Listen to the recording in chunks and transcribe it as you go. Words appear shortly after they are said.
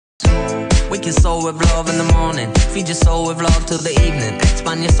Wake your soul with love in the morning, feed your soul with love till the evening,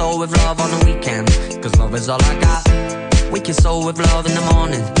 expand your soul with love on the weekend, cause love is all I got. Wake your soul with love in the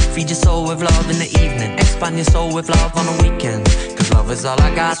morning, feed your soul with love in the evening, expand your soul with love on the weekend, cause love is all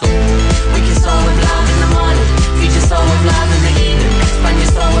I got. So wake your soul with love in the morning, feed your soul with love in the evening, expand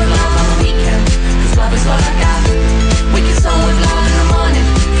your soul with love on the weekend, cause love is all I got. Wake your soul with love in the morning,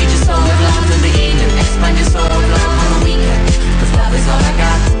 feed your soul with love in the evening, expand your soul with love on the weekend, cause love is all I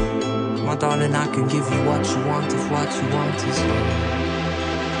got. My darling, I can give you what you want if what you want is love.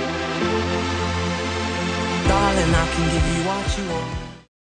 Darling, I can give you what you want.